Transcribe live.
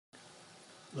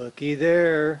Looky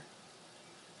there.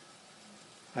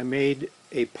 I made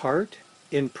a part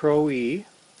in Pro E.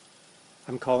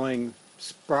 I'm calling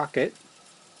Sprocket.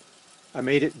 I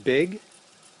made it big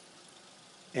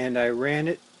and I ran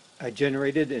it. I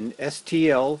generated an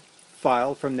STL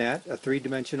file from that, a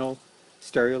three-dimensional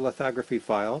stereolithography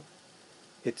file.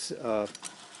 It's a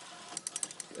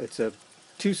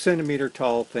 2 centimeter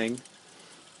tall thing,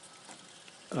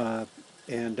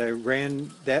 and I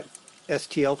ran that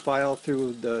STL file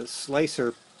through the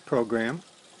slicer program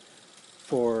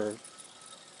for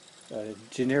a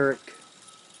generic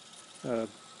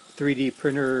 3D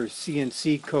printer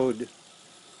CNC code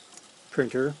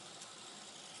printer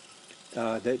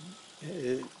that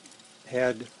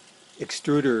had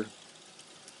extruder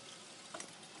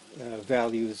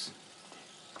values,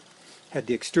 had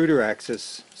the extruder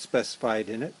axis specified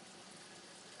in it,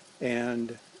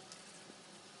 and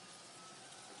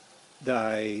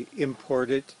I import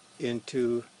it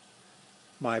into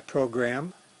my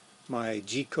program, my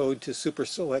G-code to super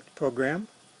select program,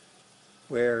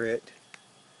 where it,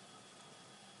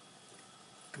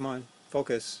 come on,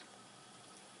 focus,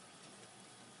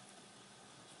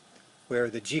 where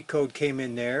the G-code came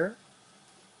in there,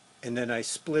 and then I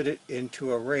split it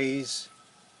into arrays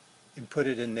and put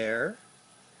it in there.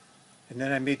 And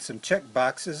then I made some check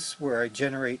boxes where I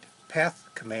generate path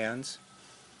commands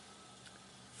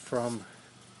from,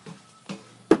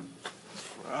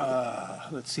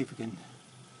 let's see if we can,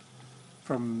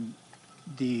 from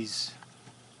these,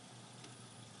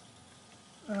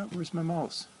 where's my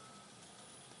mouse?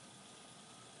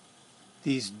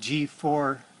 These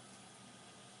G4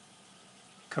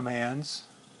 commands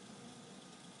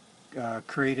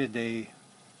created a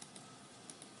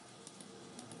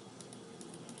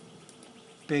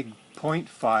big point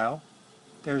file.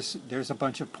 There's a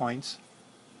bunch of points.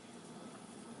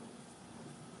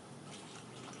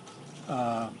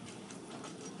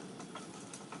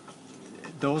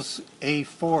 Those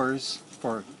A4s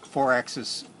for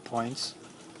 4-axis points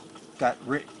get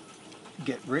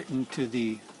written to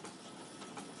the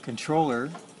controller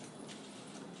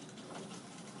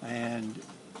and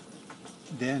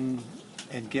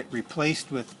get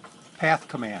replaced with path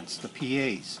commands, the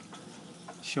PAs,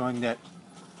 showing that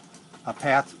a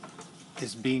path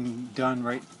is being done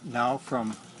right now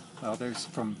from, well, there's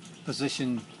from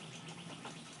position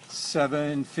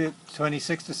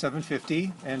 26 to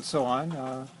 750 and so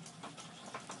on.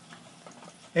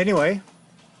 Anyway,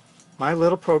 my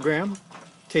little program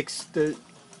takes the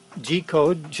G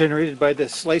code generated by the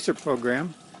slicer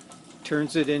program,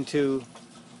 turns it into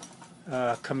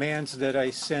commands that I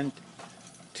sent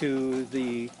to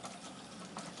the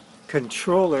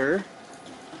controller,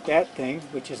 that thing,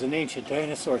 which is an ancient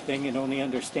dinosaur thing and only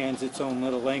understands its own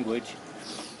little language.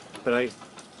 But I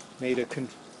made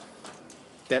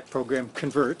that program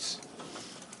converts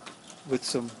with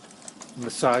some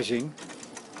massaging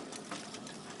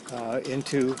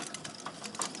into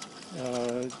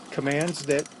commands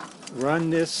that run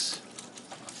this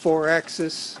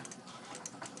 4-axis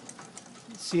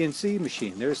CNC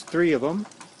machine. There's 3 of them,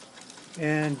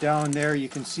 and down there you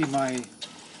can see my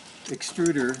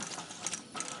extruder.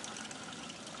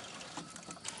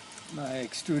 I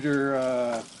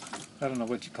don't know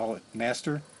what you call it,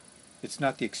 master. It's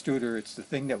not the extruder, it's the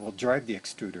thing that will drive the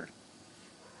extruder.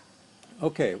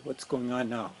 Okay, what's going on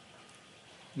now?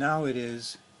 Now it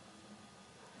is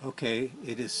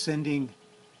sending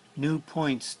new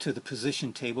points to the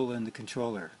position table in the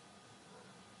controller.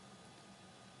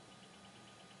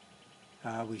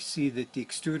 We see that the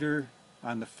extruder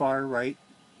on the far right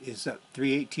is at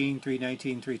 318,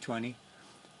 319, 320.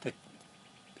 That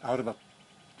out of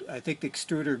I think the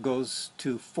extruder goes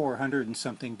to 400 and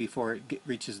something before it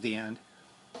reaches the end.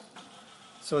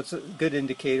 So it's a good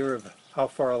indicator of how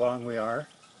far along we are.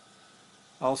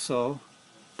 Also,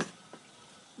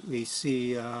 we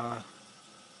see that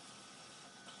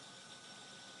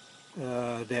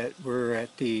we're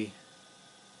at the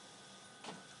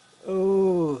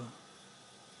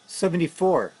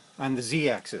 74 on the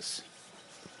z-axis.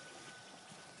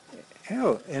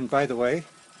 Oh, and by the way,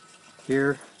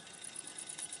 here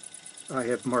I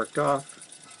have marked off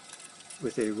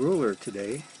with a ruler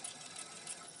today.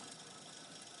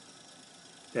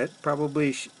 That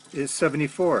probably is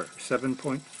 74,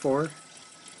 7.4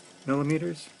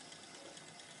 millimeters,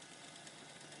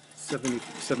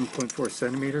 7.4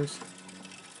 centimeters,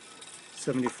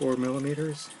 74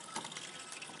 millimeters.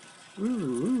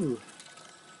 Ooh,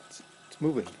 it's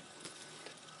moving.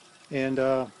 And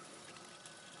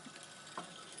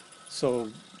so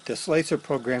the slicer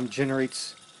program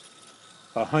generates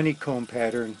a honeycomb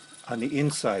pattern on the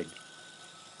inside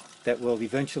that will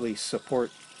eventually support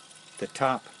the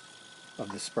top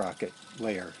of the sprocket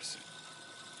layers.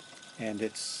 And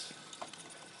it's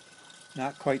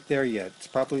not quite there yet. It's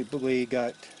probably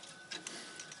got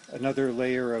another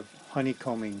layer of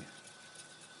honeycomb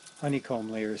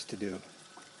layers to do.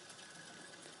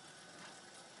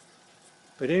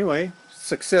 But anyway,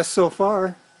 success so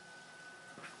far.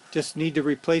 Just need to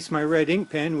replace my red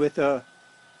ink pen with a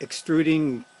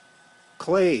extruding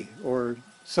clay or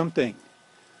something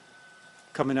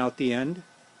coming out the end,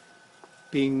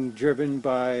 being driven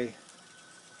by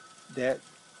that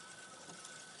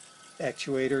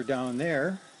actuator down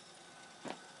there,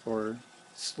 or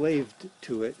slaved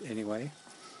to it anyway,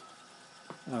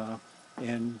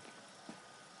 and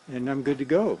I'm good to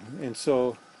go. And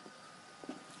so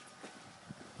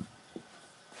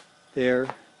there,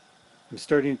 I'm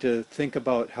starting to think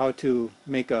about how to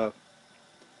make a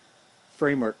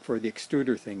framework for the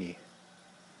extruder thingy.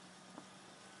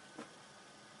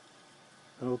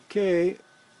 Okay,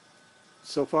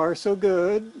 so far so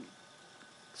good.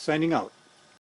 Signing out.